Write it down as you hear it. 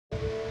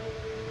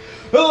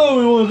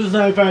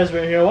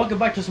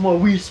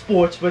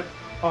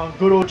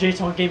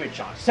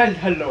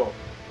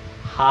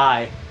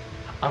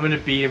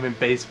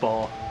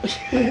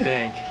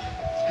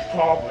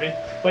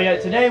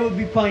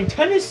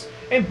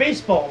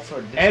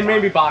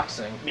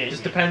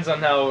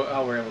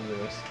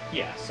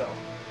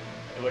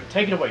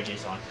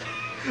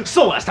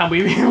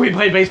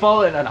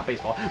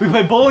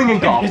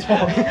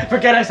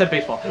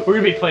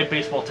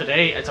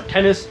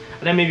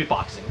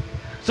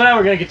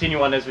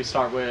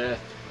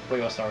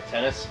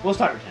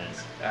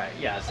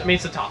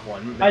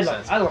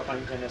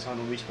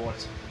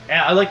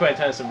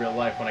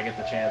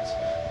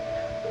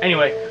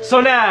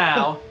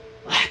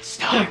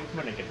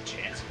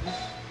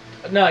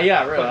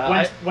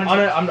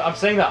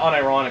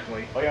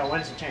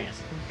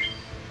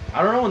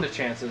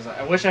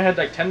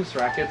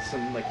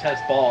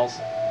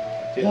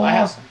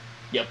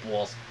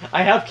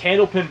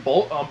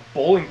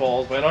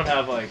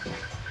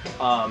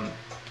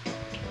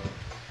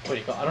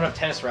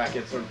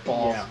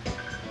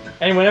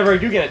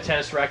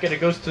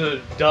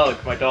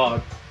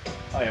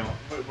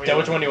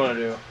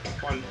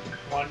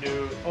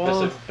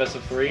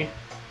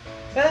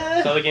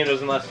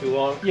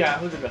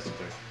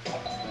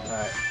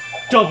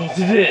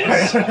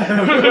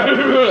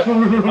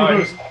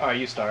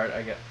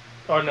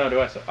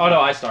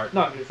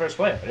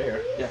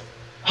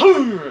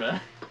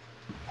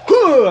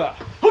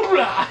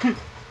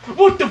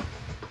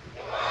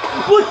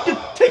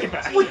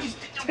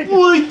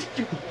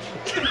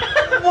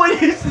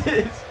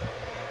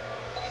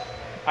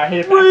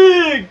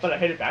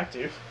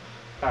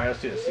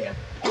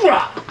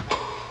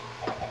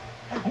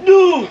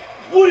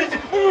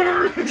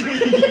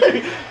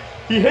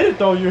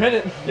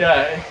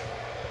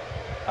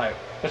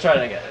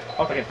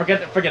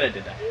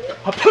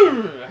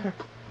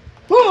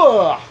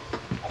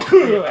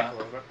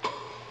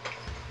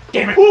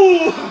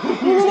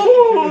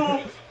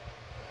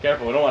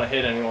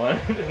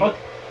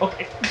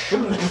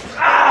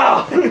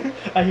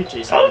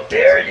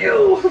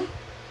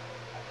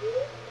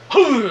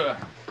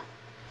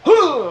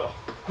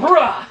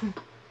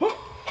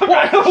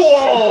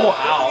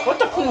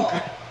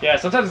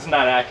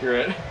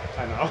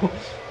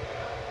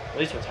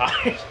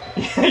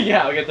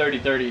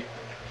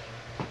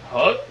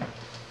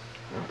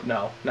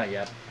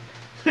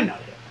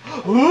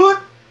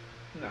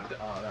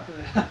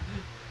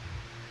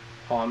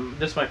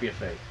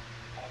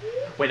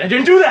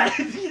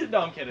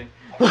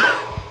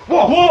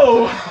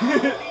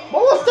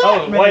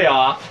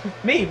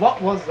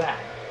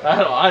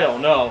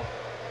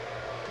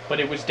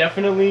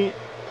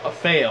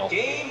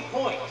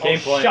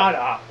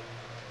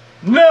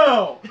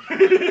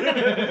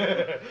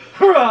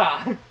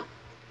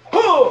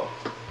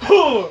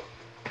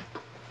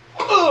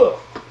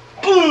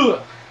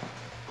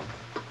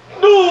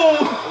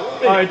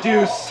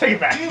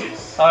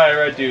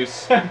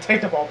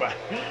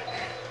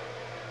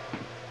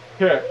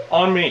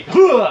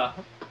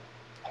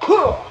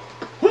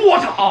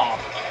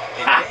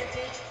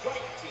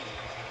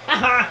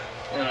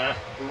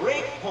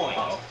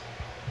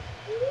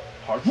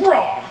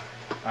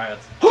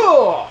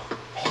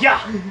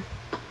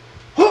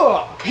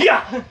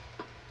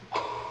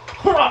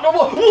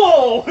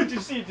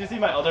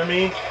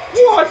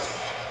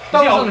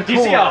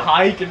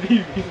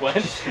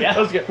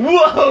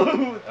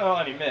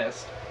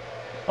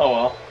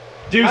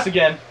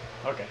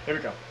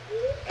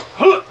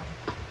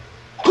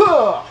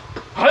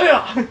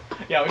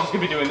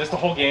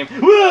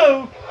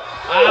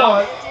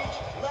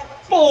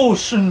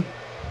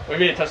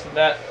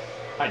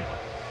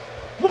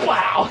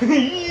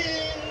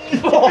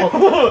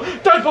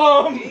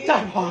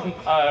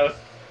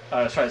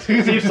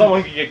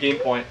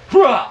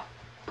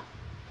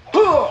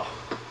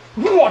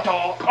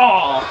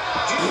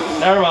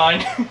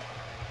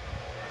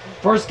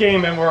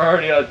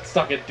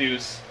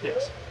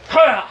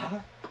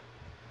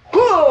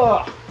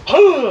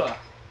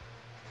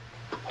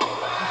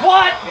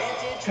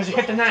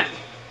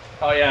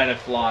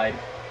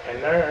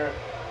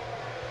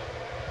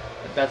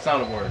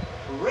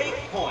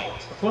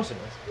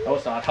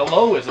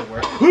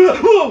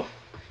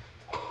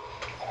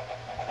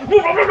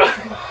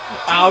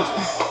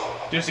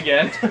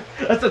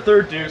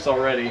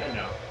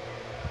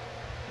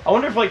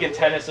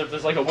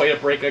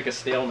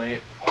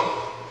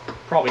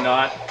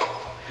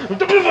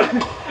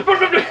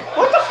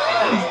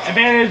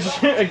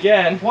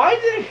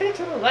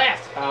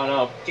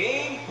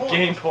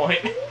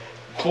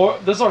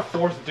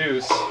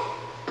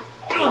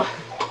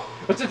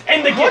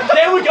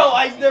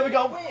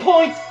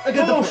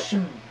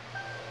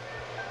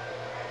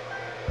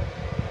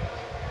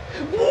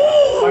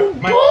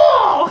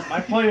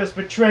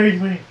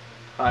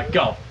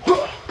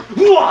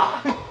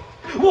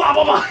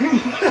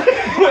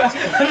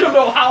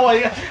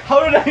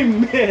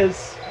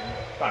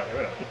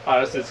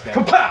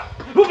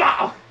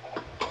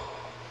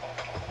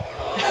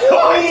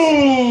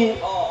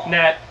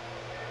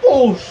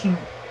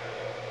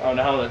Oh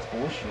no, that's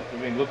bullshit. I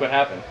mean, look what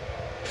happened.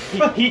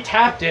 He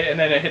tapped it and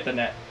then it hit the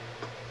net.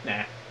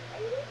 Nah.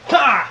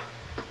 Ha!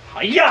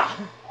 Hiya!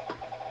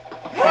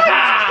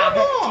 Come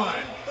on!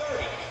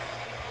 30.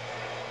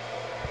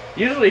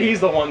 Usually he's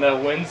the one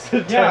that wins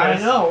the Yeah, I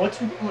tennis. know. I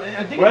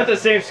think We're at the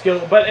same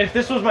skill, but if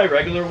this was my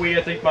regular Wii,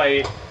 I think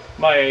my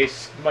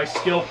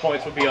skill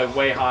points would be like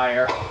way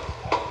higher.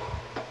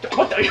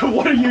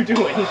 What are you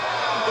doing?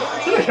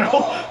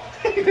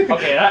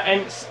 Okay,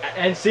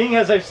 and seeing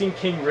as I've seen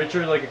King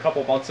Richard like a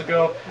couple months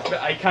ago,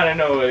 I kind of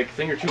know like a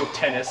thing or two of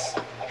tennis.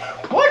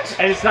 What?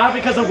 And it's not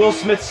because of Will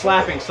Smith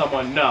slapping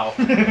someone, no.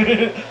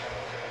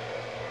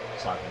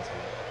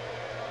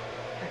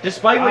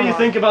 Despite what you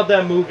think about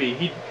that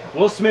movie,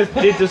 Will Smith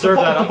did deserve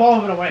that. The ball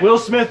went away. Will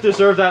Smith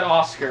deserved that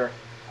Oscar,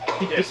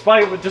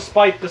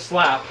 despite the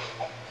slap.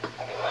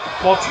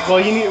 Well,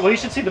 you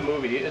should see the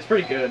movie. It's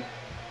pretty good.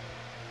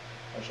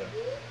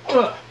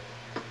 Ugh.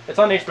 It's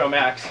on HBO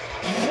Max.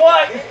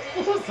 What?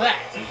 What was that?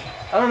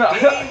 I don't know.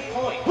 Game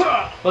point.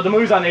 But the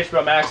movie's on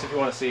HBO Max if you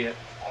want to see it.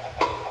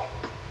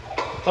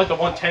 It's like the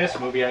one tennis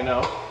movie I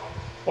know,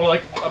 or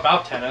like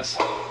about tennis.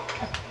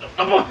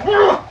 What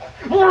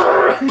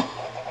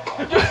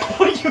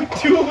are you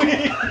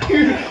doing?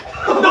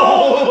 No!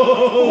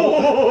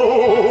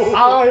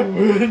 I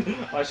win.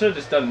 I should have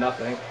just done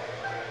nothing.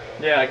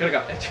 Yeah, I could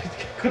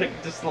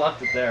have just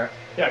left it there.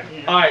 Yeah.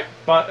 All right,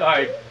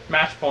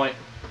 match point.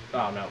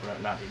 Oh no,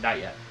 not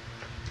yet.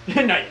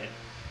 Not yet.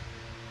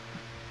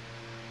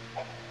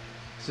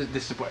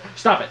 This is where.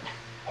 Stop it.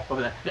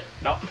 Over there.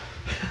 No.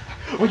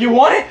 Well, you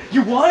want it?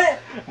 You want it?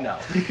 No.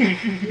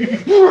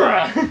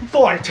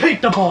 Thor,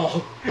 take the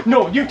ball.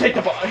 No, you take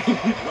the ball. Love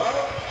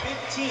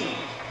 15.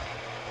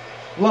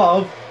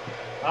 Love.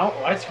 Oh,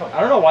 why it's called? I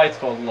don't know why it's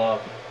called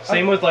love.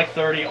 Same with like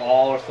 30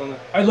 all or something.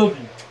 I love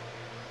you.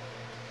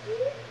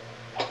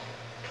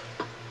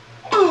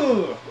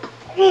 Ugh.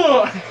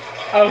 Ugh.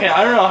 Okay,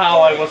 I don't know how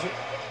I wasn't.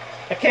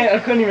 I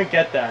couldn't even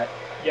get that.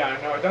 Yeah,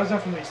 no, it does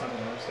definitely something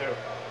else too.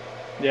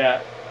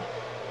 Yeah.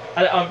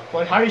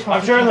 But how are you supposed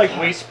I'm to sure in do like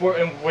that?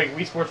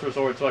 Wii Sports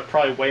Resort, it's like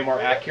probably way more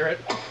accurate.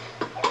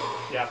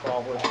 Yeah,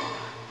 probably.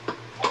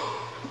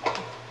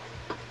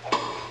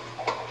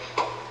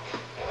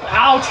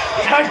 Ouch!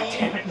 God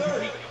damn it!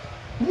 30.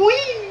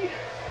 Wee!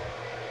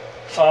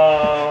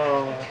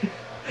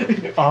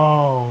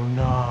 Oh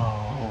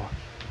no.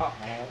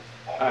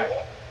 Alright.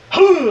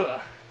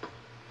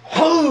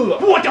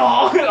 What the?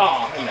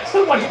 Oh, I missed.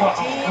 What the?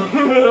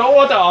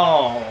 What the?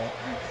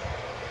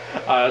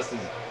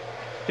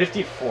 This is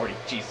 50-40.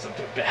 Jesus, I'm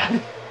doing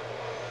bad.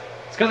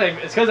 It's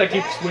because I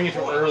keep swinging too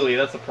early.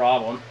 That's the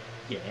problem.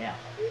 Yeah.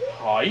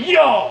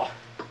 Hiya!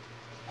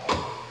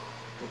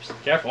 Oops,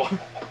 careful.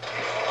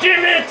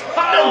 Damn it!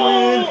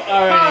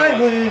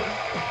 Alright.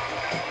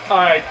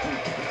 Alright,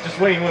 just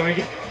waiting when we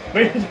get.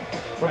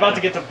 We're about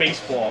to get to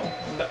baseball.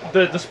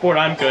 The sport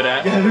I'm good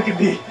at. Yeah, look at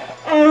me.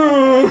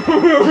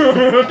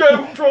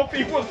 That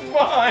trophy was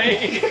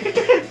mine!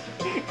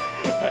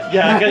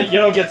 Yeah, you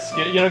don't get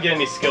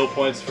any skill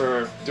points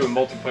for doing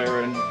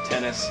multiplayer in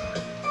tennis.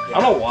 I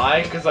don't know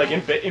why, because like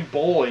in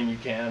bowling you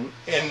can,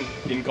 and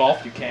in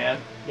golf you can.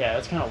 Yeah,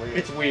 that's kind of weird.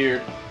 It's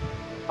weird.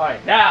 All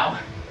right, now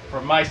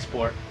for my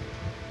sport,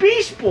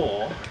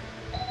 baseball.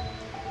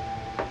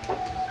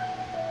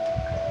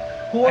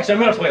 Actually, I'm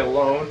gonna play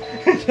alone.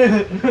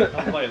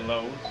 I'll play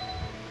alone.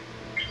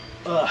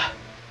 Ugh.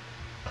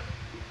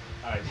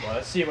 Alright, well,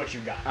 let's see what you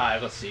got. All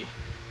right, let's see.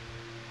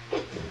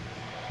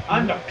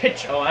 I'm the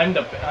pitcher. Oh, I'm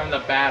the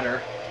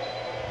batter.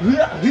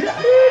 There we go.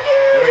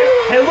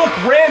 Hey, look,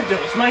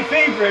 randos, my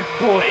favorite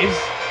boys.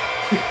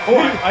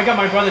 Oh, I got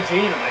my brother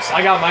Gene on my I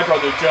side. got my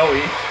brother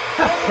Joey.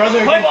 Brother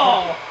Play against-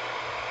 ball. All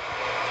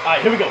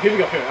right, here we go. Here. All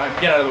right,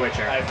 get out of the way,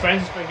 chair. Alright,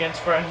 friends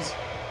against friends.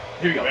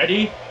 Here we go.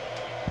 Ready?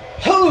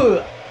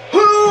 Hoorah!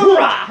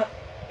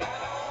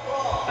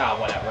 Ah,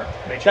 whatever.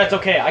 That's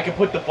okay. I can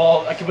put the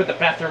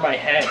bat through my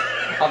head.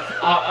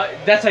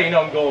 That's how you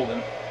know I'm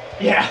golden.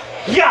 Yeah.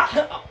 Yeah.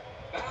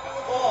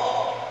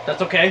 Ball.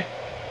 That's okay.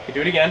 You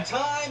do it again.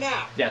 Time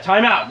out. Yeah,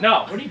 time out.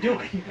 No. What are you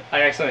doing?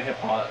 I accidentally hit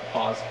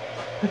pause.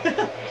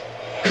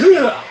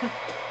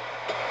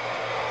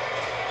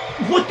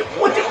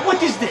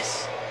 What is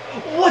this?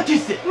 What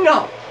is it?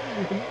 No.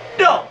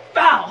 No.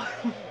 Foul.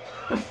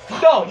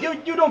 No,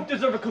 you don't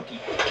deserve a cookie.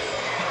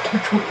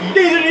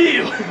 Neither do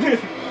you.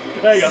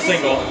 There you go,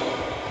 single.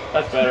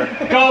 That's better.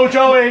 Go,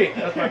 Joey.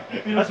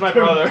 That's my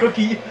brother.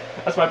 Cookie.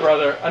 That's my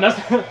brother, and that's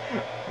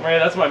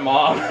my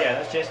mom. Yeah,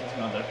 that's Jason's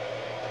mother.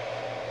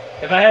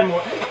 If I had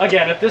more,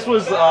 again, if this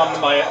was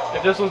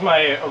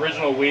my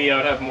original Wii, I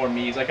would have more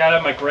me's. Like I'd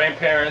have my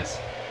grandparents,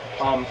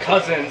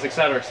 cousins,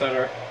 etc.,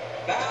 etc.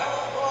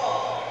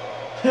 Ball.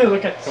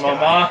 Look at Come on,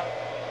 Ma.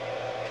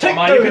 Take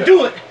Ma, the- you can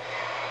do it.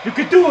 You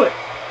can do it.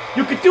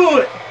 You can do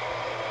it.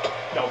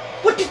 No.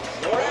 What did?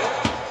 You're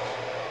out.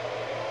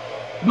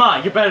 Ma,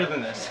 you're better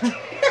than this.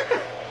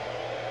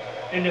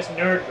 And this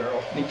nerd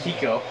girl. And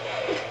Kiko.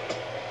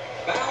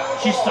 Foul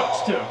She ball.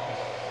 sucks too.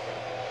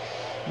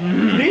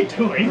 What are you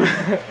doing?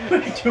 What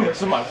are you doing?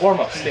 This is my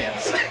warm-up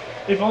stance.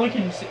 If only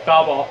can see.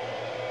 Foul ball.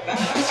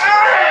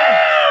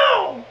 Foul.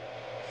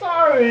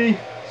 Hurry!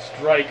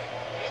 Strike.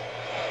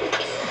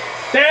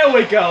 There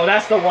we go.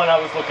 That's the one I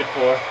was looking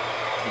for.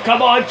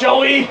 Come on,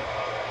 Joey.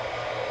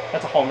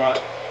 That's a home run.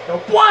 No,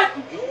 what?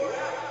 You're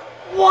out.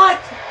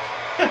 What?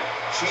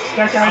 Change.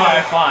 That guy.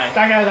 Alright, fine.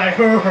 That guy's like,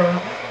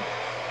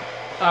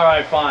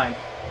 Alright, fine.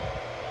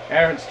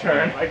 Aaron's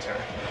turn. My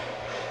turn.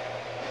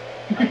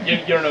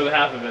 You don't know the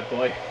half of it,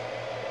 boy.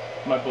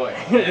 My boy.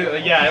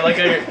 Yeah, I like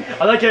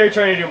how you're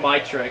trying to do my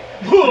trick.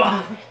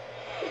 What?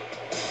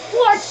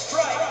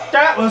 Strike.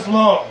 That was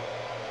low.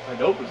 I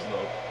know it was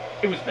low.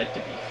 It was meant to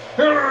be.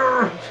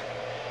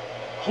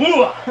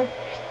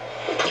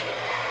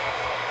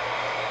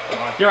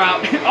 You're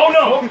out. Oh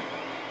no!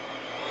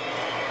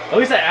 At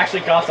least I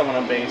actually got someone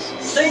on base.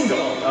 Single.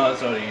 Oh,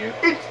 so do you.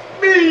 It's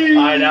me.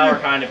 Alright, now we're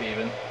kind of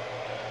even.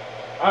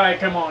 Alright,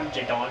 come on,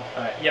 Jadon.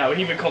 Alright, yeah, we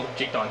even called him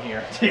Jake Don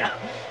here. Yeah.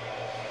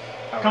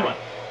 All Come right.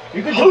 on.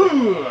 You can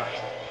do it.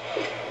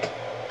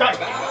 Foul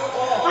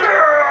ball.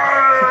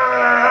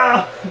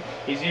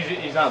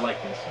 He's not like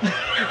this.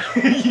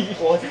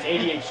 Well, it's his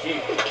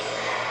ADHD.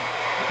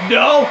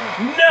 No!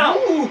 No!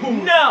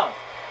 No!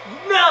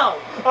 No!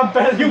 I'm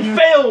better than You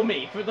fail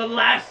me for the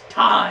last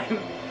time!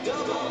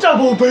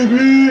 Double,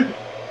 baby!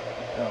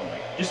 Oh my.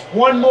 Just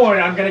one more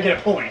and I'm gonna get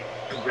a point.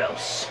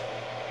 Gross.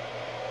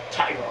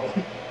 Tyro.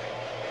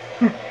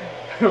 What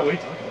are you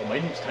talking about? My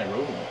name's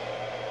Tyrone.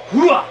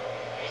 Hooah!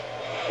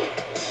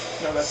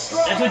 No, that's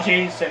what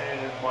Jaden said in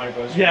Mario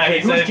Bros. Yeah, he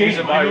Who's said he's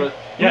Jaden? in Mario Bros.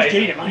 Yeah, Who's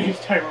he's- Jaden? My name's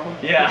Tyrone.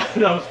 Yeah,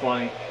 that was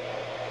funny.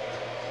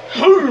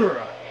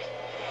 Hooah!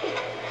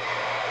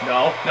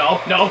 No, no,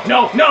 no,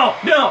 no, no,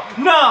 no,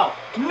 no,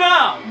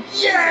 no!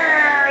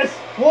 Yes!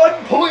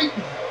 1 point!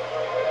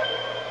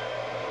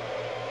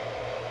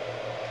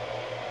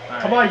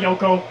 Come on,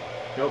 Yoko.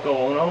 Yoko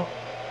Ono.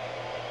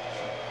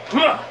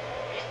 Hooah!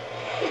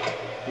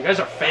 You guys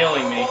are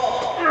failing me.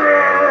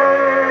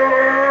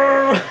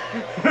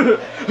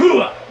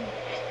 Hooah!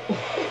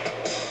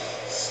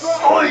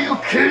 Are you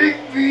kidding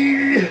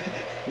me?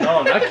 No,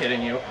 I'm not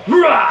kidding you.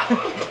 Hooah!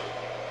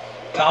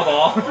 Foul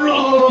ball.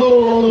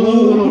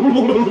 Hooah!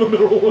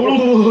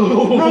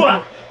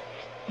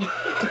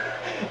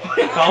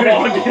 Foul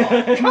ball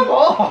again. Come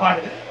on!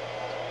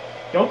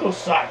 Yoko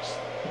sucks.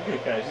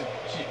 Guys,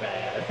 she's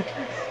bad.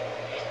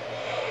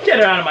 Get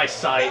her out of my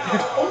sight.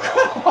 Oh,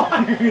 come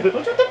on!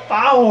 What's with the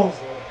fouls?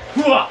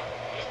 Hooah!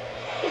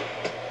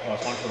 Oh,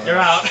 it's one for You're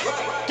out.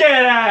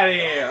 Get out of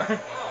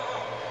here.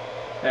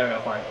 There we go,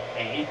 fine.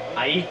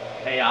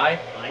 AI?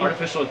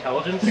 Artificial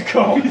intelligence?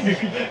 Go.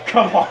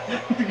 Come on.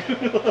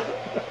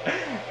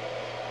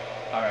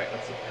 Alright,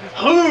 let's see.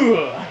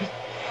 Hooah!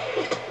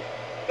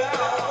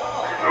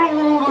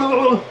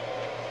 Foul.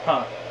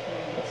 Huh.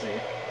 Let's see.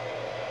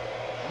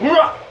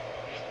 Hooah!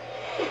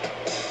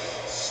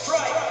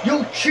 Strike.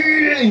 You're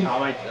cheating!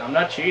 I'm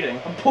not cheating.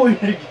 I'm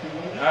pointing at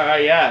you.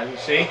 Alright, yeah, you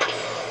see?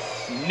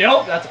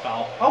 Nope, that's a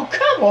foul. Oh,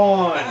 come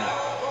on! Foul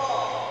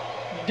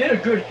ball. You did a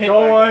good hit.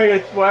 Don't worry,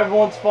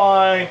 everyone's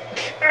fine.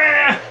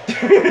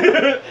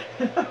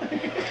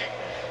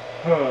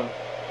 Huh.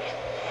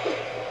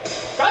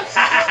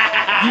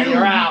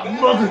 You're out.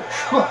 Mother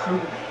trucker.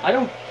 I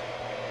don't.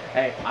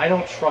 Hey, I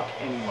don't truck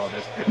any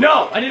mothers.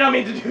 No, I did not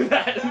mean to do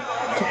that.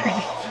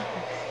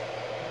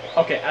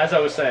 Okay, as I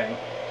was saying.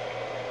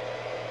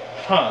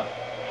 Huh.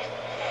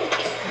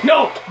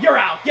 No, you're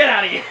out. Get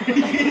out of here.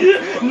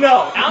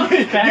 No,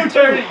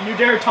 you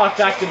dare talk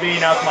back to me.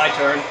 Now it's my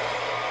turn.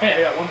 Hey,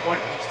 I got 1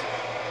 point.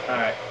 All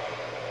right.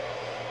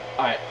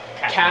 All right,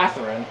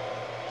 Catherine.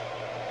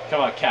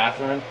 Come on,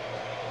 Catherine.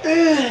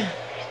 Alright,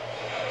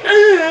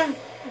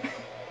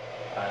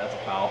 that's a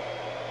foul.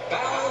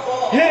 Foul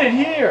ball. Hit it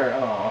here!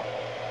 Aw.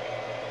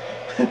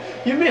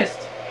 You missed.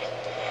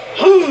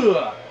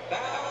 Hooah!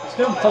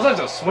 Foul. Sometimes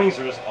those swings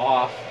are just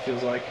off,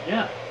 feels like.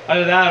 Yeah.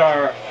 Either that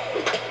or...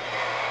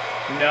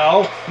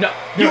 No. No.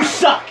 You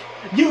suck!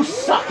 You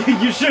suck!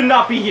 You should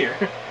not be here!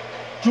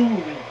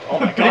 Julie. Oh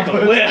my god, the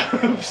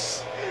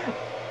lips!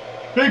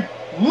 Big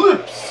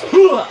lips.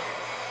 Hooah!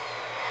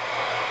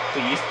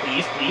 Please,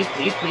 please, please,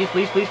 please, please,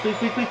 please, please, please,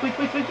 please, please,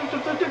 please, please,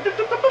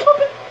 please,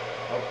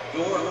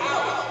 You're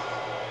out.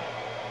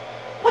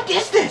 What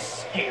is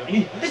this?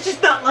 Haley. This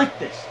is not like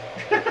this.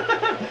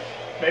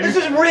 Maybe, This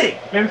is rigged.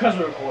 maybe because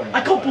we're recording.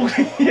 I can't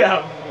believe.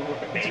 Yeah.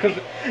 Because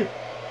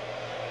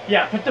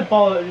Yeah, put the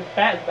ball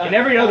bat. in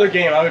every other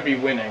game, I would be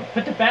winning.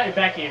 Put the bat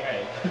back in your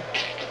head.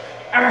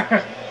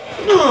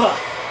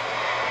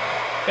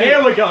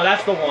 There we go.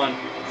 That's the one.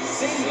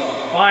 Single.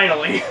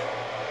 Finally.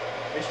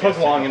 It took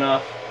long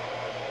enough.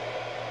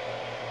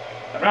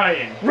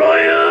 Ryan.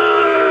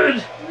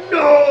 Ryan!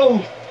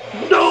 No.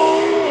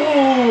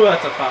 No!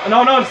 That's a foul.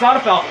 No, no, it's not a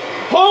foul.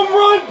 Home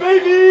run,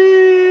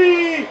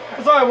 baby!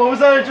 Sorry, what was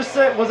that I just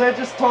said? Was I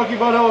just talking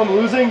about how I'm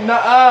losing?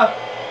 Nuh-uh.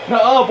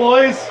 Nuh-uh,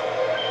 boys.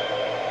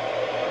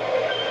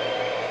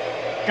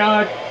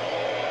 God.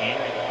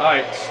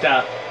 Alright,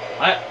 Steph.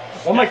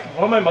 One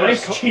of my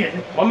mother's Nice kid.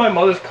 one of my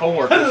mother's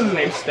coworkers is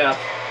named Steph.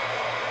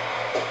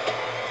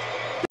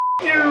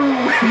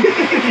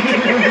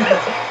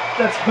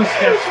 That's how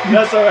Steph.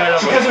 That's alright.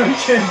 She has her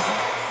chin.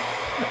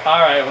 All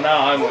right, well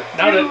now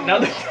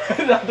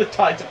the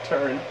tides have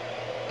turned.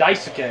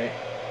 Daisuke.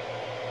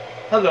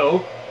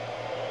 Hello.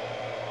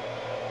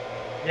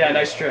 Yeah,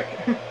 nice trick.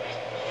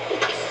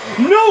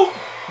 No!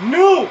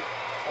 No!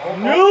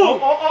 No!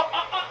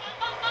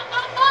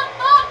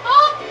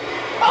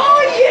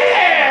 Oh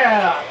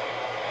yeah!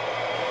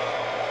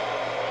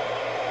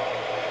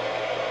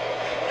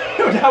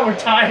 Now we're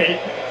tied.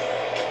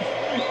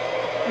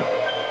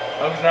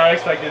 I was not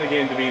expecting the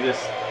game to be this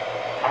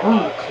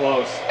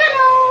close.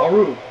 Hello.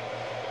 Haru.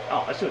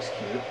 Oh, that looks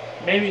cute.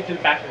 Maybe the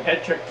back of the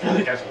head trick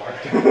really doesn't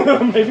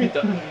work. Maybe it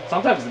does.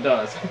 Sometimes it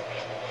does.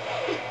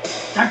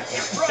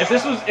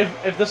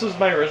 If this was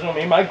my original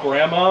me, my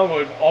grandma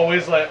would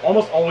always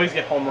almost always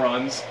get home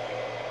runs.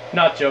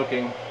 Not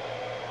joking.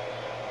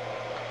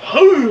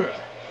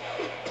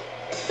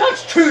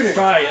 That's cheating.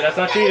 Right, that's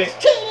not cheating.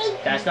 Cheating.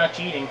 That's not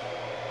cheating.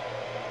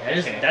 That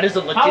is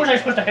a legit. How was I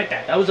supposed to hit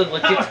that? That was a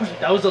legit.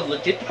 That was a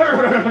legit.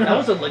 That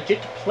was a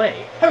legit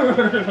play.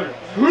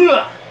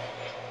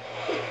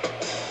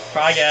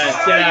 Try again.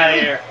 Get out of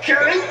here.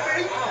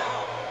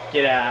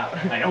 Get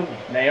out. Naomi.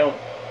 Naomi.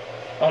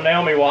 Oh,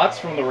 Naomi Watts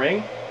from The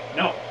Ring?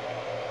 No.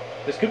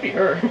 This could be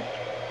her.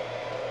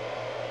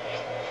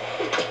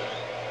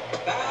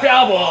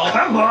 Foul ball!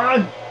 Come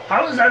on.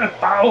 How is that a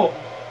foul?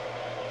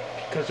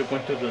 Because it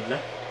went to the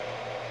left,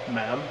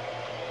 ma'am.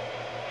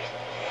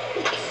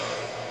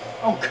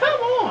 Oh,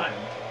 come on.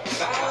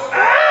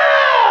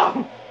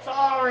 Ow!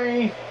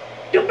 Sorry.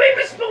 You made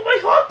me spill my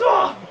hot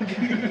dog!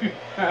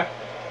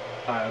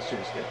 Alright, let's do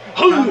this again.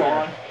 Come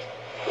on.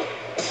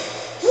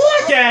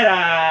 What? Get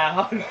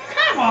out!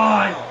 Come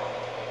on.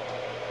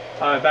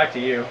 Alright, back to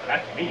you.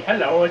 That's me.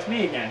 Hello, it's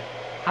me again.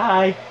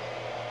 Hi.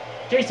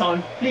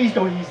 Jason, please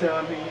don't use that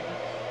on me.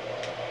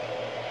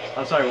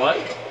 I'm sorry, what?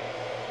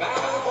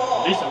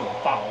 At least I'm a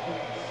foul.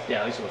 Yeah,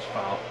 at least it was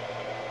foul.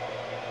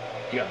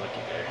 You got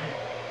lucky there.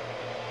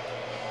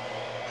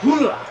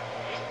 Hula!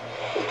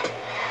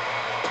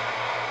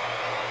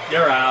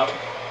 You're out.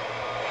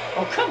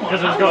 Oh, come on.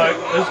 Because how it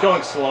was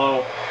going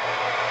slow.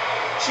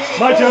 Cheating.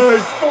 My turn!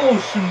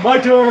 Oh, My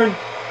turn!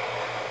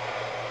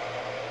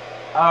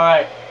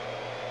 Alright.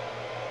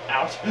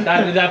 out.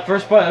 That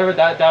first part,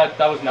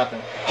 that was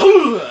nothing.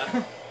 Oh,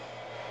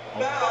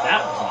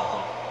 that was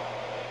nothing.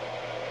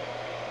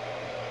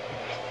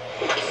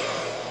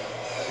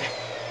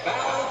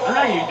 I'm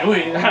not even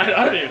doing I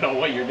that. don't even know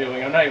what you're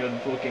doing. I'm not even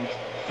looking.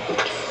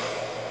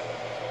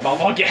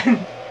 Ball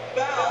again.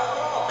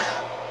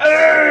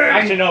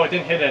 Actually, no, it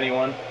didn't hit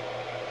anyone.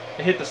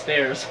 It hit the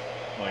stairs.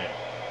 Oh, yeah.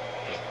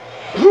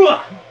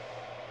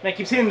 Man, it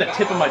keeps hitting the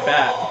tip of my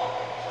bat.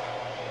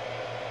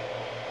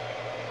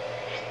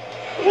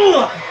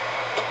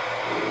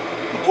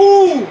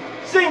 Ooh!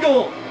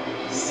 Single!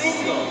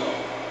 Single.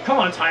 Come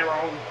on,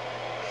 Tyrone.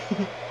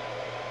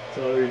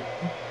 Sorry.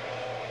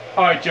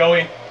 Alright,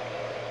 Joey.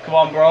 Come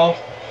on, bro.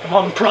 Come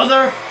on,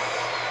 brother!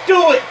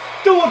 Do it!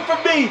 Do it for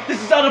me!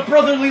 This is out of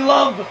brotherly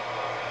love!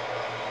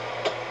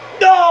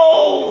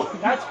 No!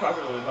 That's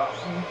probably about.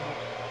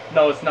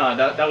 No, it's not.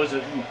 That was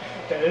a...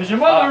 There's your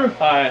mother.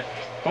 Alright.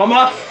 Come on,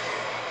 Ma!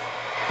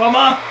 Come on,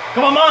 Ma!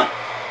 Come on, Ma!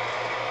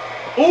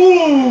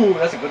 Ooh!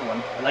 That's a good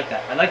one. I like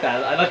that. I like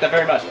that. I like that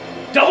very much.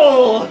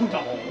 Double!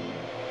 Double.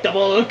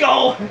 Double!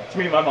 Go! It's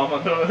me and my mom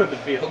on the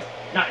field.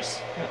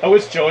 Nice. I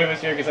wish Joey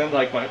was here because then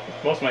like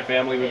most of my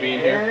family would be in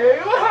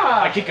here.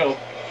 I could go,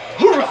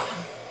 hoorah!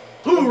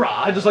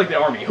 Hoorah! I just like the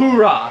army.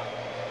 Hoorah!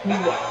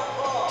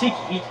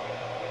 Tiki.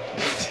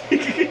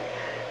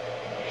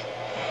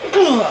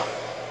 Hoorah!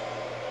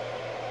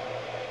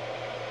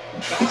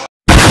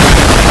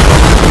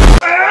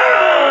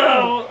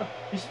 Ow!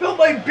 You spilled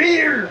my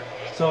beer.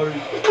 Sorry.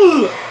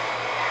 Ooh,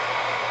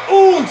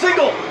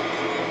 single!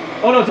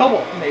 Oh no,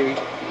 double, maybe.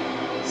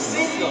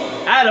 Single.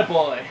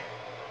 Attaboy!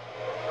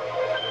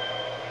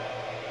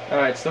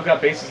 Alright, still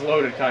got bases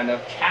loaded, kind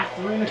of.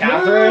 Catherine.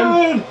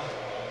 Catherine!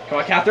 Come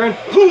on, Catherine.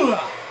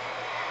 Hoo-ah!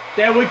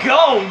 There we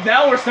go!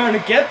 Now we're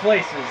starting to get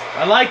places.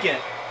 I like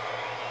it.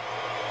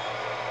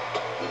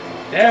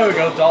 There we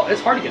go, doll.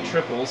 It's hard to get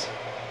triples.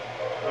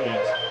 It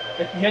is.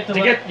 You have to,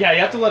 Yeah, you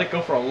have to let it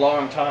go for a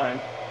long time.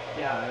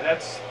 Yeah,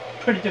 that's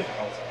pretty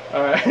difficult.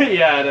 Alright,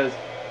 yeah, it is.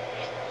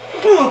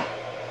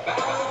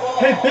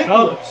 Hey, big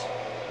Oh. lips.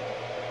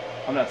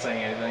 I'm not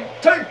saying anything.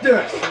 Take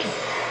this.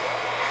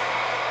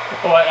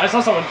 Oh, I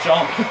saw someone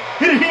jump.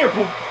 Hit it here,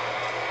 boom.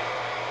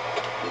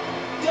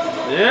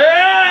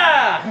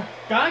 Yeah!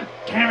 God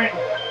damn it.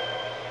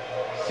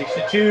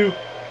 62.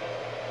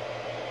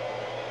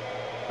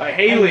 Alright,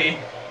 Haley.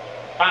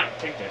 Fine,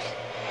 take this.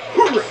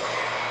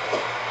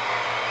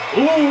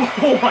 Ooh,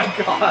 oh my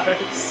god.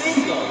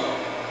 Single.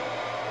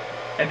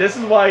 And this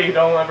is why you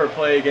don't ever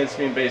play against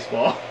me in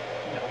baseball.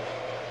 No.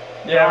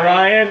 Yeah,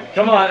 Ryan.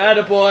 Come on,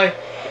 attaboy.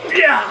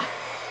 Yeah!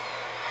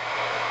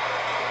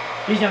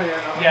 He's never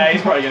gonna know. Yeah,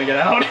 he's probably gonna get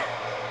out.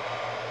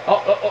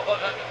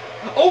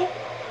 Oh!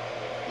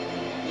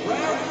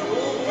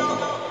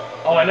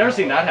 Oh, I never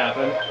seen that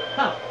happen.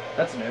 Huh.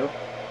 That's new.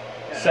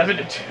 Yeah,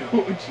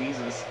 7-2.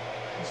 Jesus.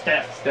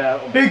 Steph.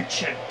 Steph. Big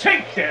chin.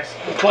 Take this.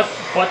 Butt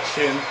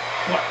chin.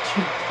 What?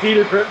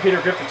 Peter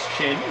Griffin's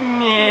chin.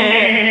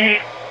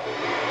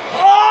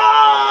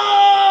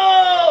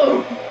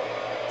 Oh!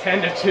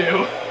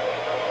 10-2.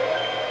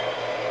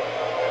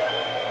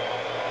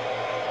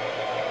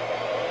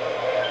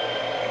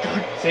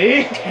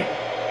 See?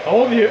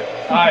 Told you.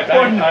 Alright,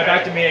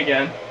 back to me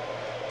again.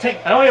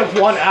 I only have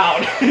one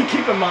out.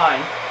 Keep in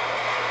mind.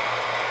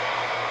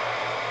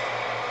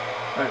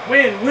 Alright,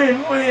 win!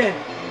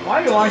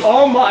 Why do I?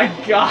 Oh my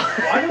god!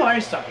 Why do I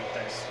suck at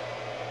this?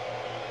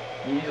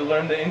 You need to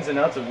learn the ins and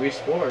outs of Wii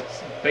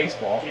Sports.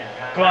 Baseball. Yeah.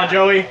 Come on,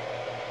 Joey.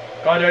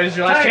 Come on, Joey. This is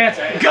your last chance.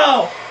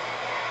 Go!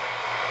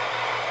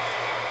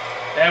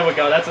 There we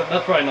go. That's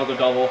probably another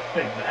double.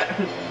 Big bet.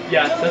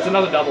 Yeah, that's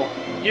another double.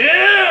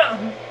 Yeah!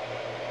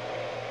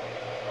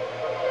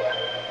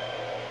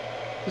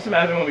 Just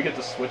imagine when we get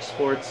to Switch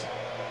Sports.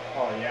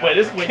 Oh yeah. Wait,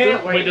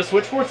 Can't wait, does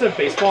Switch Sports have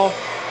baseball?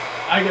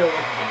 I gotta look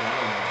again.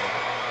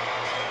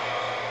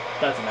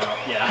 That's an out.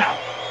 Yeah.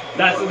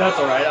 That's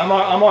all right. I'm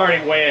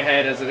already way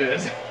ahead as it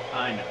is.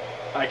 I know.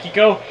 All right,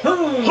 Kiko.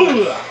 Oh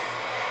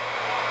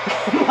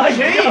my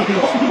god!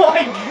 Oh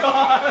my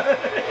god!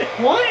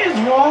 What is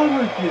wrong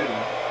with you?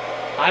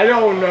 I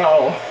don't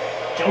know.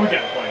 Joey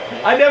got a point.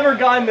 I never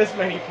gotten this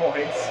many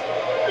points.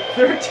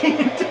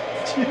 13-2.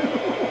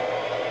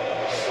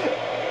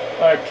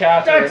 Alright,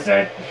 Catherine. That's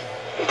it.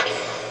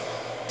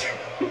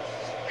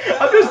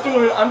 I'm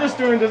just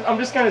doing this. I'm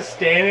just kind of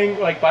standing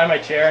like by my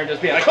chair and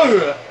just being like,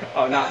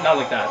 oh, not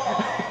like that.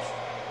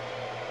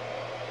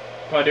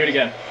 Come on, do it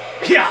again.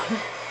 Yeah.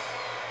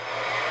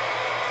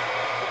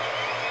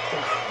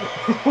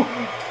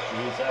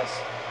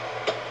 Jesus.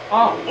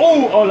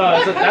 Oh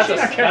no,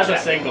 that's a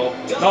single.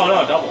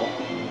 No, double.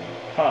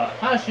 Huh.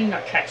 How did she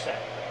not catch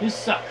that? You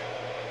suck.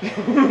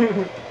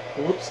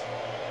 Oops.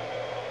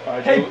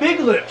 Right, Hey, Big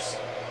Lips.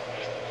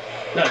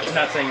 No,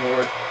 not saying a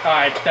word.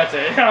 Alright, that's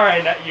it.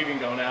 Alright, you can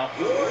go now.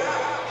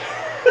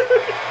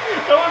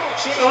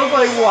 that was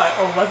like, what,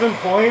 11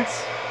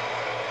 points?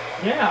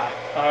 Yeah.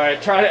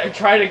 Alright,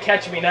 try to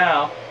catch me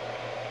now.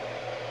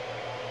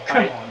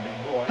 Come on,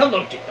 big boy.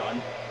 Hello, Jitan.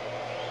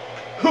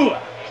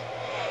 Hooah!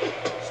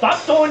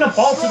 Stop throwing the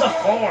ball to the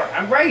floor.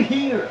 I'm right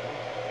here.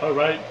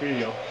 Alright, here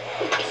you go.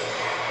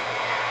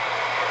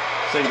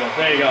 Single.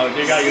 There you go.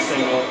 You got your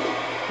single.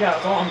 Yeah,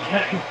 that's all I'm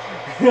getting.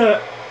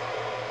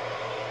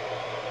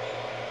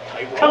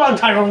 Tyrone. Come on,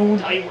 Tyrone.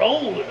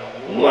 Tyrone.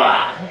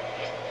 Wah.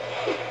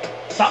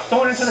 Stop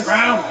throwing it to the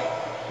ground.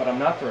 But I'm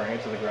not throwing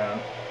it to the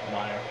ground.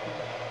 Liar.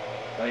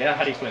 Oh yeah,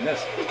 how do you explain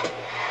this?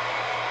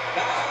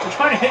 You're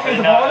trying to hit me with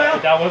the ball now?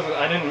 That wasn't.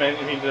 I didn't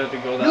mean to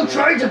go that way. You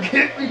tried to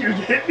hit me. You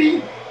hit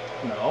me.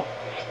 No.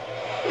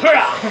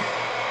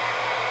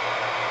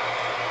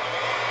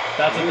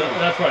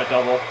 That's right,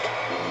 double.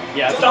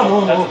 Yeah, it's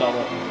Double. That's a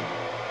double.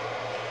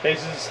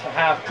 Bases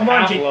half. Come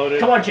on, half Jake. loaded.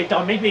 Come on, Jake.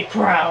 Don't make me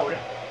proud.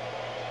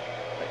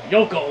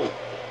 Yoko.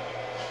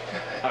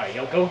 Alright,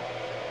 Yoko.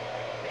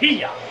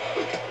 Hiya.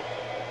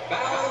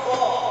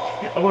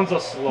 That one's so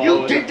slow.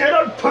 You did that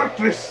on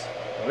purpose.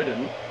 No, I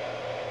didn't.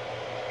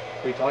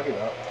 What are you talking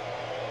about?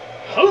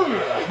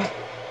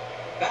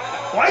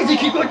 Why does he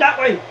keep going that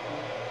way?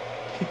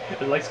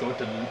 It likes going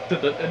to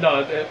the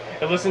no.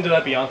 It listened to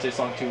that Beyonce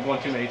song one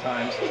too many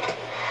times.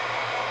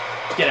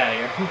 Get out of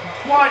here.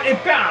 What?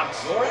 It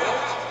bounced.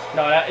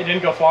 No, it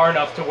didn't go far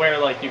enough to where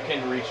like you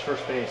can reach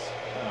first base.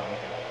 Oh,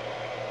 okay.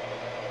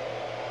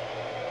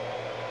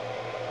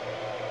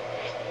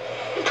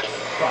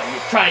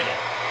 Try again.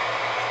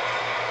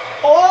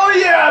 Oh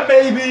yeah,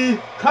 baby!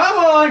 Come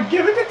on,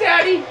 give it to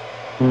daddy.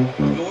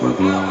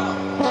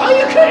 Are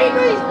you kidding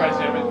me? Surprised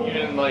you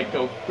didn't like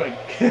go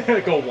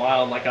go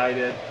wild like I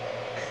did.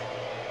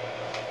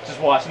 Just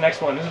watch the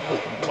next one. This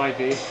might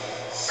be.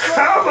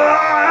 Come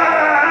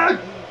on!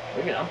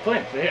 Look at, I'm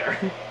playing fair.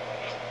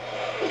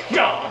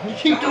 Yeah. You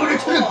keep doing it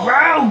to the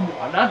ground.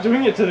 I'm not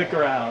doing it to the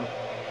ground.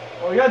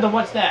 Oh yeah, then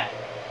what's that?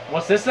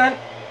 What's this then?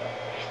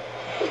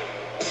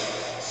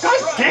 God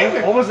damn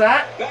it! What was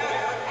that?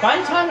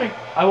 Fine timing.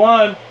 I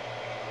won.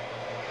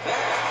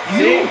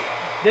 See?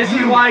 This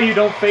is why you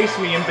don't face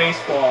me in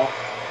baseball.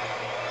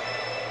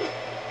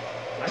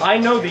 I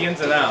know the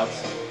ins and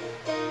outs.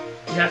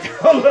 Yeah,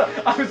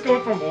 I was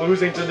going from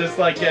losing to just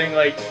like getting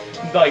like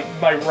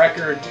my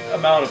record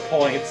amount of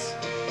points.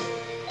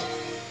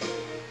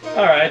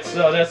 All right,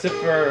 so that's it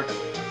for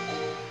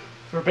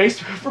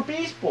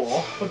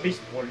baseball. For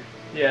baseball.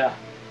 Yeah.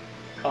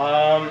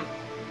 I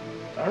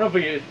don't know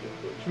if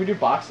should we do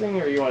boxing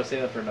or you want to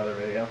save that for another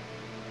video?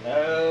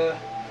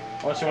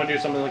 Unless you want to do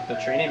something like the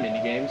training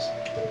mini games.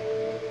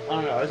 I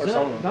don't know. Is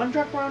there a gun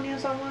truck around here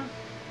somewhere?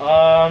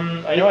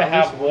 I know I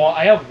have one.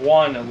 I have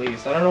one at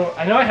least. I don't know.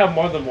 I know I have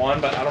more than one,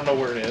 but I don't know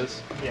where it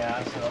is.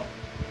 Yeah, so.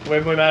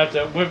 We might have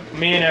to.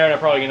 Me and Aaron are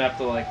probably gonna have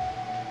to like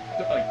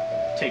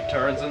take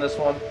turns in this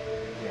one.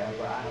 Yeah,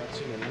 but I don't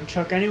see the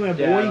nunchuck anywhere,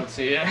 boy. Yeah, I don't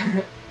see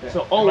it.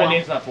 So, my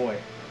name's not Boy.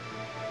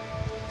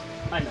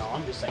 I know.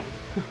 I'm just saying.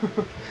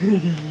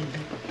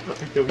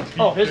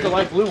 Oh, here's the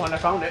light blue one. I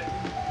found it.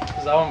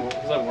 Does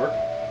that work?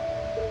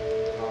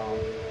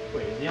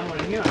 Wait, is the other one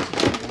in here?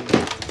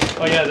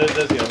 Oh yeah, there's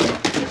the other one.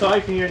 Sorry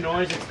if you hear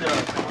noise. It's the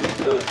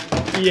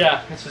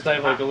Yeah, it's just I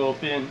have like a little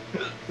pin.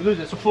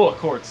 It's full of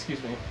cords,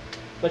 excuse me.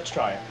 Let's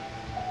try it.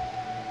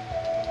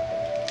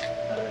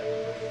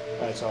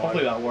 Alright, so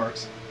Hopefully that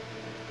works.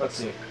 Let's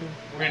see.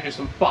 We're gonna do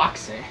some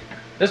boxing.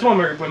 This one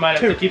we might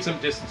have to keep some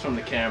distance from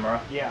the camera.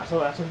 yeah, so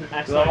that's I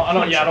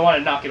don't want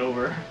to knock it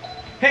over.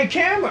 Hey,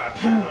 camera!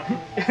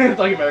 It's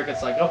like American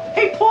Psycho.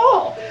 Hey,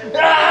 Paul!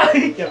 Ah!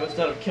 Yeah, but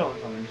instead of killing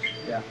someone, just,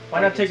 Yeah.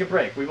 Why not take a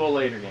break? We will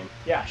later game.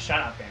 yeah, shut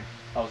up, man.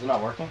 Oh, is it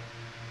not working?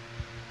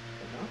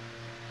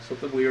 So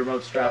the Wii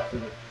remote strapped to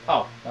the.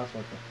 Oh, that's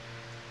working.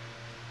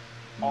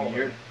 All of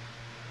Weird.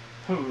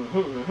 Oh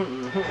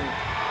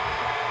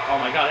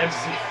my God,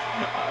 MC.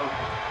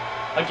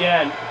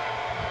 Again,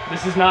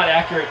 this is not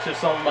accurate to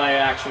some of my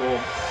actual.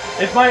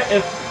 If my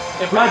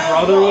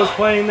brother was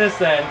playing this,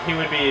 then he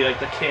would be like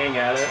the king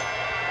at it.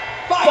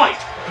 Fight!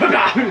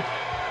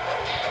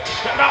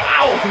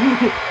 Ow!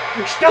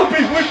 Stop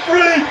it, we're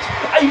friends!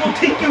 I will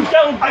take you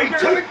down, Booger! I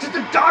turn to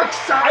the dark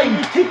side! I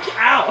will take you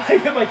out! I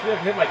hit my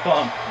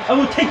thumb. I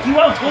will take you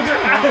out, Booger!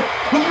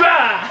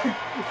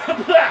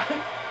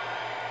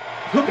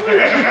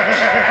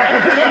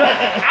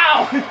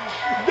 Ow!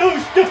 No,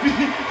 stop it!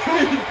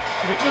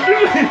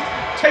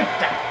 Take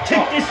that!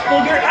 Take this,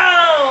 Booger!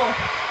 Ow!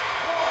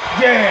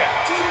 Yeah!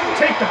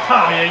 Take the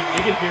pop! Oh, yeah, you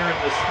can hear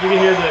this. You can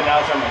hear the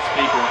announcer on my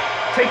speaker.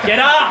 Get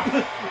up!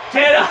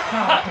 Get up!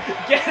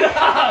 Get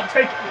up!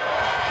 Thank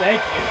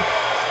you.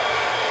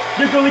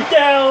 You're going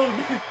down!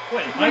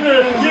 Wait, you're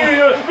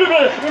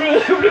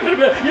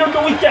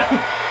going down!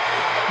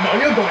 No,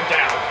 you're going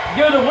down!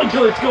 You're the one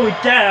that's going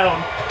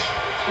down!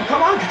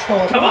 Come on,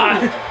 controller! Come on!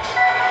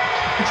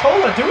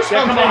 Controller, do Yeah,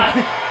 something! come on!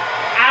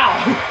 Ow!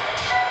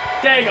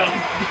 There you go!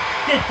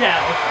 Get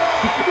down!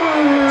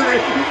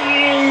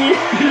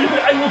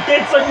 I will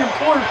dance on your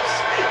corpse!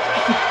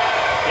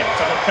 Yeah,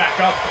 so back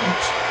up.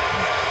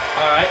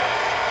 Alright.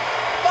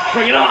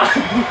 Bring it on!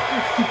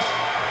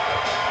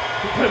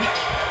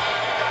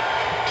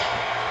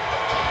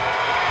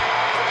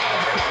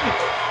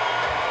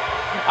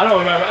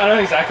 I don't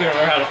exactly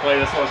remember how to play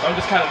this one, so I'm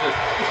just kind of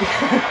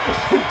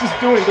just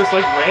doing this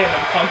like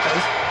random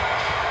punches.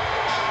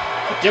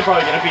 You're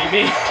probably gonna beat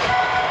me.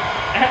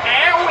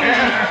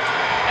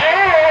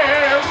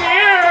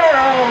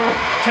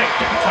 Take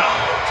the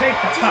power! Take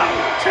the power!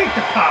 Take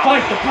the power!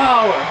 Fight the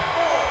power!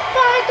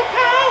 Fight the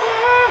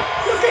power!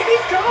 Look at me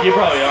go! You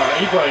probably are.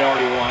 You probably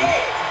already won.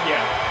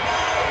 Yeah.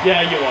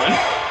 Yeah, you won.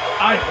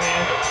 I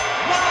win.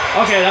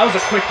 Okay, that was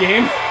a quick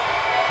game.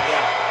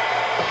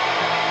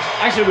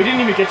 Yeah. Actually, we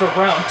didn't even get to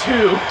round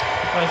 2.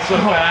 That was so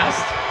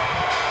fast.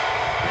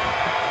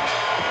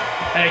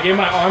 And I gave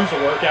my arms a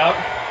workout.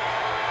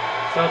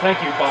 So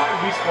thank you,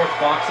 Wii Sports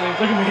Boxing.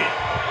 Look at me.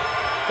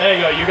 There you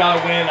go. You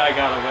gotta win. I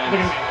gotta win.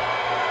 Look at me.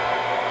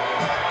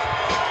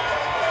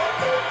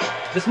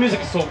 This music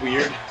is so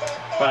weird,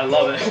 but I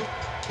love it.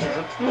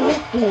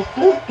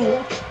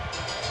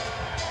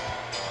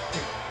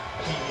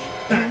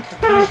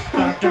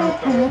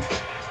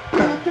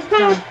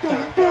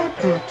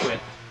 Quit.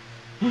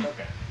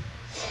 Okay.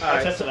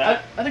 Alright, That's so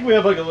that. I think we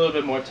have like a little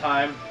bit more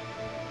time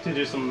to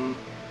do some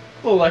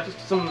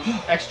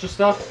extra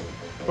stuff.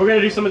 We're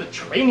gonna do some of the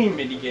training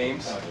mini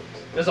games.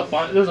 There's a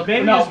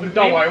Maybe no, just-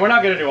 don't worry, we're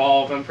not gonna do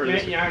all of them for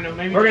this. Yeah, I know.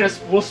 Maybe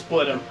We'll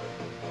split them.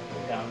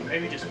 Yeah,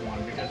 maybe just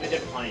one because we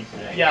did plenty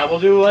today. Yeah, we'll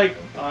do like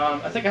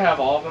I think I have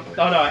all of them.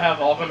 Oh no, I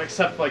have all of them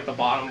except like the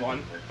bottom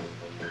one.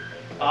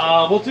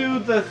 We'll do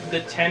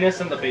the tennis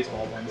and the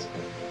baseball ones.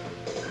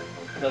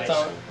 That's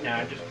all.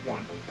 Nah, just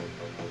one.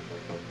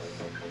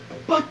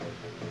 But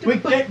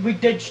we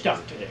did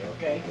stuff today,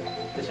 okay?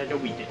 Yes, I know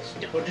we did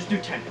stuff. We'll just do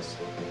tennis.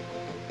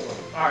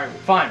 All right,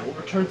 fine. We'll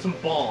return some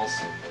balls.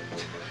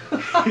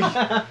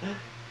 I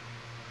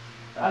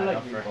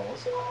like your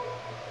balls.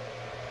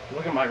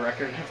 Look at my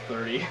record. I have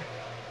 30.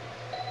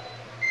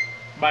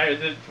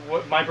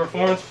 My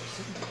performance,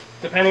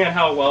 depending on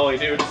how well I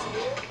do.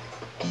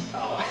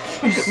 Oh.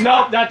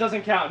 No, that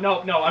doesn't count.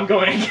 No, I'm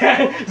going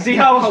again. See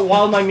how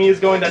wild my knee is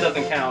going? That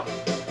doesn't count.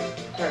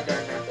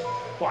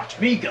 Watch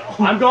me go.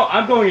 I'm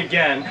going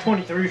again.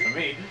 23 for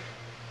me.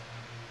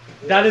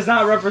 That does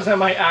not represent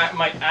my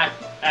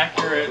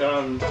accurate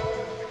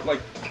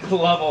like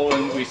level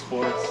in Wii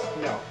Sports.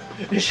 No.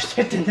 You just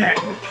hit the net.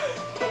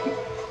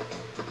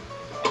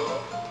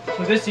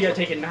 So this you gotta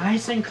take it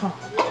nice and calm.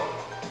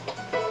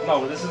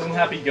 No, this isn't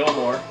Happy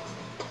Gilmore.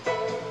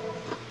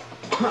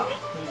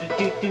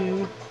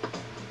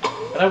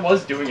 But I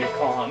was doing it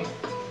calm.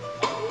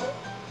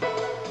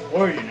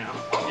 Were you now?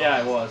 Yeah,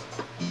 I was.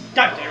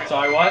 God damn it.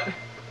 Sorry, what?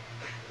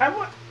 I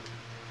want.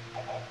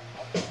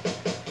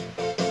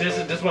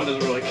 This one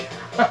doesn't really.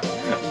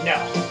 No.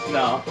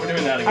 No, we're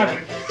doing that I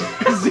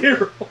again.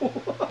 0.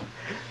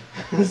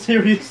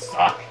 0, you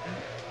suck.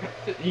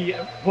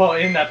 Yeah, well,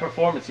 in that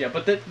performance, yeah,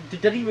 but that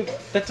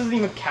doesn't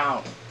even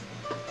count.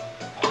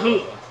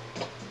 Ugh.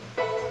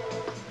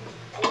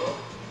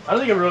 I don't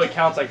think it really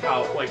counts like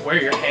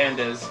where your hand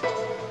is.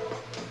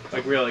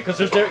 Like really, because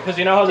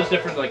you know how there's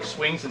different like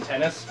swings in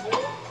tennis.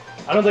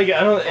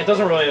 It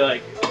doesn't really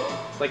like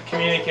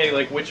communicate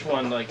like which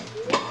one like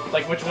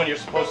like which one you're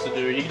supposed to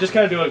do. You can just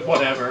kind of do like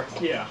whatever.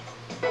 Yeah.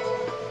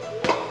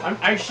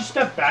 I should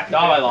step back. A No,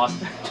 bit. I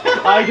lost.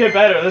 I did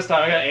better this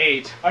time. I got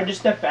 8. I just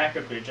step back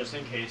a bit just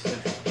in case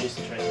if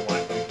Jason tries to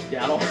whack me.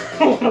 Yeah, I don't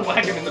want to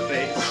whack him in the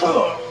face.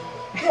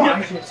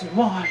 Why, Jason?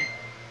 Why?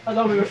 I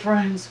thought we were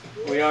friends.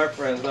 We are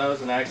friends. That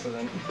was an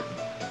accident.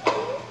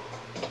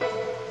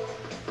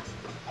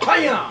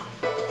 Hiya!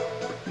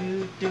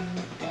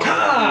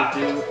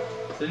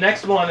 The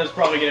next one is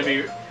probably gonna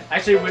be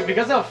actually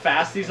because of how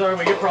fast these are.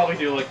 We could probably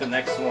do like the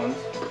next ones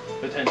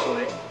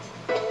potentially.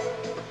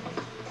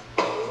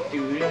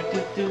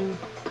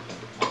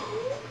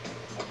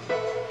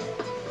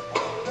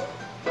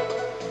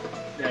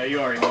 Yeah, you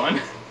already won.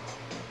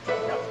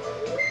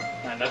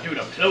 And now do it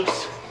up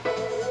close.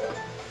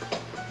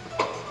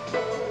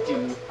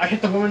 I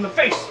hit the woman in the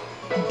face.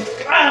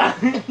 Ah!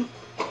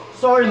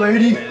 Sorry,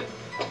 lady.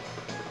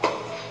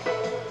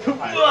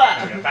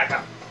 Alright, back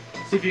up.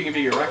 See if you can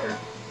beat your record.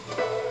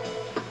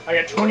 I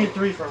got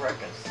 23 for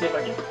records. See if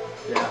I can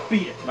Yeah,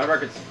 beat it. my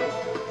record's.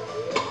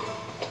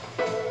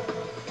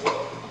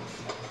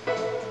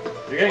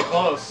 You're getting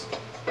close.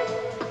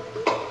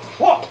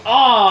 Whoa!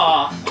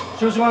 Ah!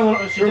 She was going a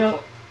little, she You're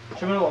went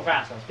a little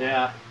fast.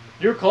 Yeah,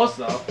 you're close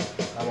though.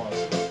 I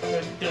was.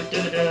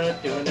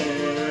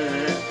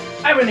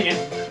 I win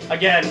again.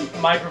 Again,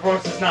 my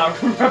performance does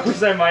not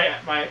represent my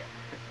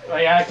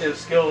active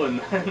skill in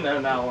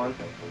that one.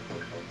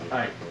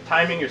 Alright,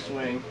 timing your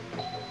swing.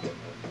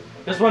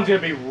 This one's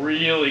gonna be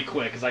really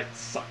quick because I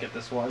suck at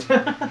this one.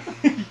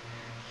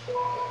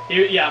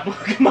 Yeah,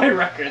 look at my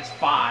record, it's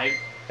 5.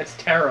 It's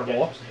terrible.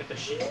 Yeah, just hit the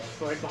sheet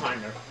right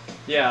behind her.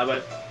 Yeah,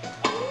 but...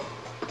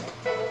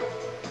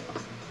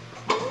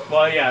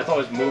 Well, yeah, it's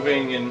always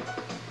moving and...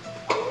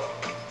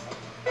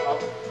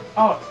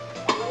 Oh.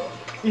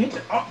 You hit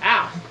the. Oh,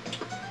 ow.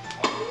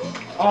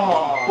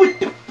 Oh.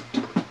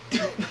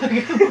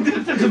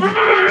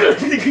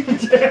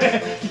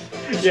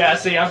 Yeah,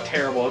 see, I'm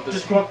terrible at this.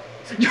 Just go up.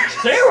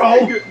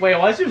 0? Wait,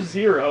 why is yours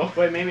 0?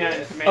 Wait, maybe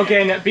I. Maybe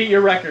Okay, now beat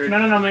your record.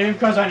 No, maybe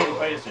because I didn't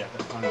play this yet.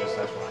 I'm just,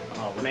 that's why.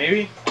 Oh,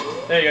 Maybe?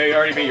 There you go, you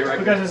already beat your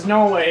record. because there's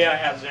no way I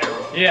have 0.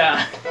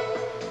 Yeah.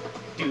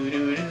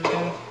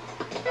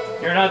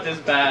 You're not this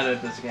bad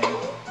at this game.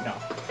 No.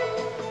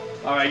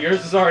 Alright,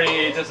 yours is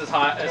already just as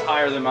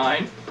higher than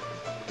mine.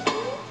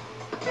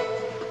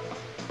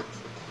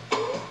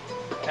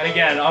 And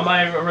again, on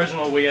my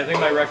original Wii, I think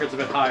my record's a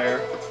bit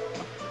higher.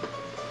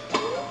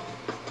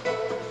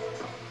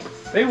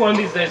 Maybe one of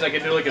these days I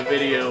could do like a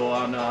video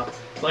on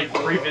like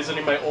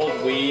revisiting my old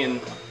Wii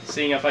and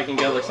seeing if I can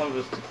get like some of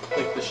this,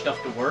 like the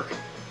stuff to work.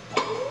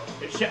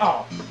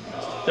 Oh,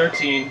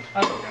 13.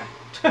 that's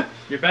okay.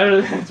 You're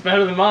better. It's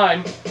better than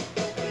mine.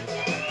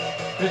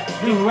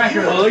 New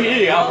record. Well, look at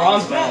you, got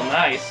bronze medal.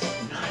 Nice.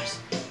 Nice.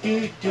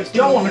 You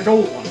still want a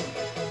gold one.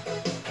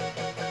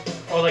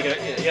 Or like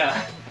a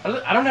yeah.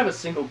 I don't have a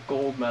single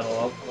gold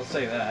medal. I'll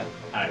say that.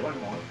 Alright, one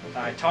more.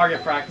 Alright,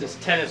 target practice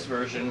tennis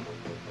version.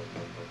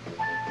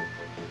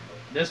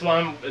 This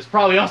one is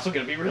probably also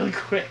gonna be really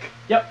quick.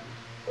 Yep.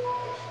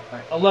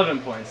 Alright, 11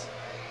 points,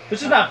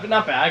 which is not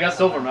bad. I got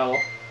silver medal,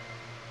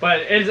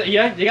 but it's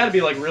yeah, you gotta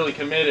be like really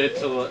committed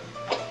to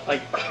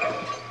like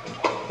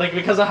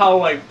because of how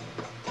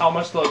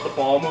much the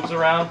ball moves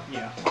around.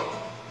 Yeah.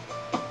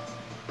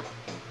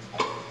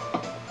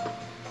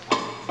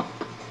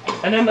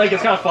 And then like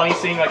it's kind of funny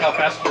seeing like how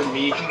fast your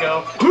Mii can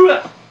go.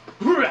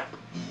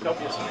 Nope,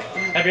 yes,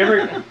 Have you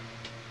ever?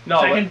 No,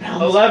 Second but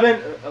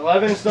bounce.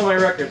 11 is still my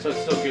record, so it's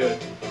still good.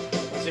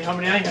 Let's see how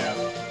many I have.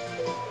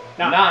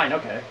 9,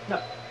 okay.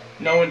 No.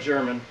 No in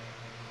German.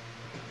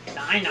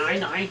 9.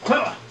 Why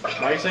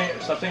are you saying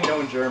stop saying no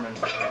in German?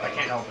 I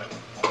can't help it.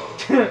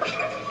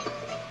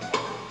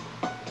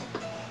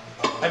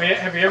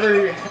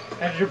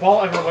 Has your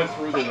ball ever went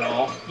through the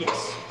wall?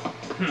 Yes.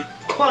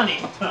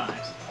 Plenty of times.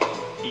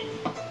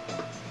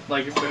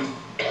 Like,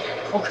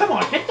 Oh, come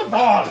on, hit the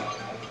ball!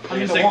 I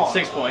mean, the wall.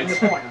 6 points.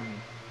 The point, I mean.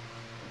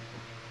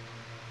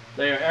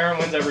 There, Aaron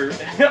wins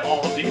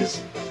all of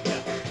these.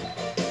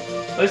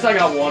 Yeah. At least I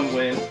got 1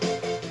 win,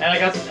 and I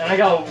got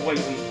a win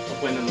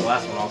in the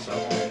last one also.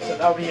 Alright, so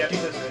that'll be it for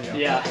this video.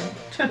 Yeah,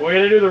 we're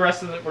gonna do the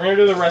rest of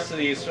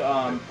these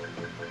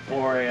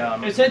for a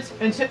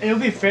It'll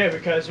be fair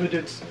because we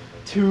do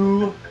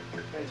 2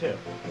 and 2.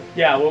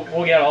 Yeah,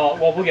 we'll get all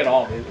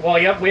of these. Well,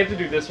 yep, we have to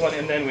do this one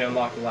and then we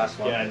unlock the last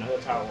one. Yeah, I know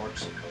that's how it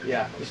works.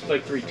 Yeah, it's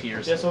like 3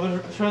 tiers. Yeah, so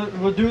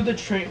we'll do the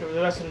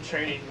rest of the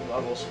training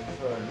levels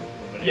for.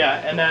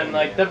 Yeah, and then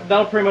like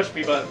that'll pretty much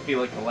be like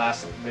the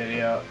last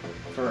video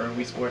for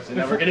Wii Sports, and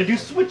then we're gonna do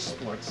Switch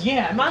Sports.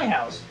 Yeah, at my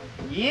house.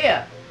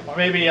 Yeah. Or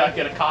maybe I'll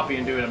get a copy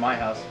and do it at my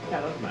house. Yeah,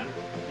 it doesn't matter.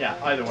 Yeah,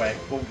 either way,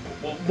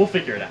 we'll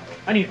figure it out.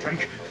 I need a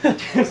drink.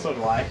 So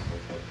do I.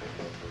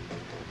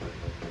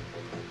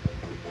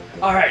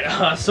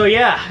 Alright, so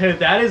yeah,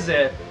 that is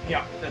it.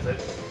 Yeah, that's it.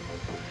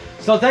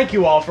 So thank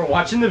you all for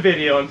watching the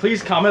video, and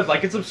please comment,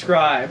 like, and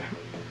subscribe.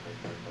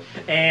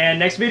 And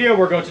next video,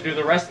 we're going to do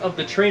the rest of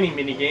the training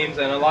mini games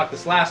and unlock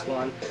this last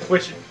one,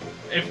 which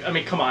I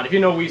mean, come on. If you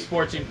know Wii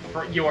Sports,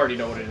 you already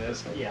know what it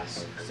is.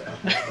 Yes. So.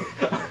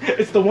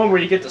 It's the one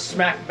where you get to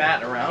smack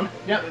Matt around.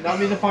 Yep, that'll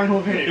be the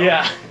final video.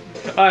 Yeah.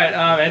 All right.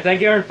 And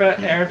thank you, Aaron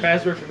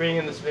Fazbear, for being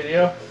in this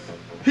video.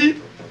 He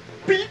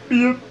beat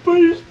me at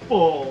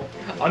baseball.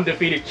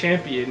 Undefeated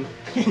champion.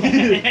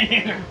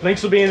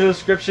 Links will be in the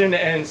description,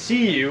 and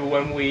see you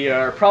when we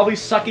are probably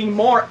sucking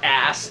more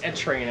ass at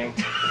training.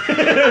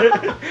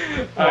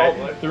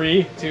 Alright,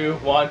 3, 2,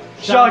 1.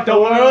 Shock the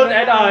world,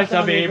 and I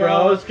shall be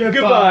bros.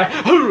 Goodbye.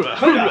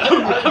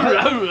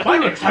 My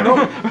name's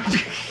Tyrone.